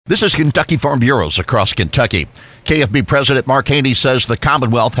This is Kentucky Farm Bureaus across Kentucky. KFB President Mark Haney says the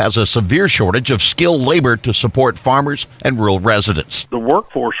Commonwealth has a severe shortage of skilled labor to support farmers and rural residents. The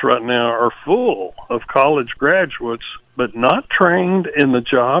workforce right now are full of college graduates, but not trained in the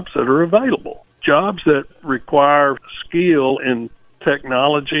jobs that are available. Jobs that require skill in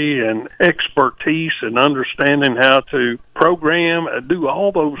technology and expertise and understanding how to program, do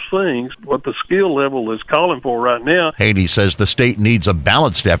all those things, what the skill level is calling for right now. Haney says the state needs a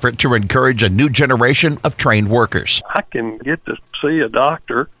balanced effort to encourage a new generation of trained workers. I can get to see a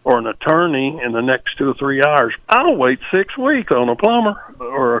doctor or an attorney in the next 2 or 3 hours. I'll wait 6 weeks on a plumber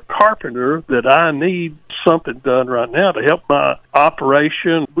or a carpenter that I need something done right now to help my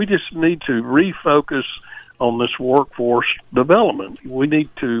operation. We just need to refocus on this workforce development. We need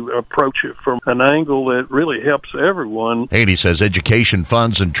to approach it from an angle that really helps everyone. Haney says education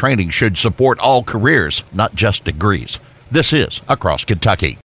funds and training should support all careers, not just degrees. This is Across Kentucky.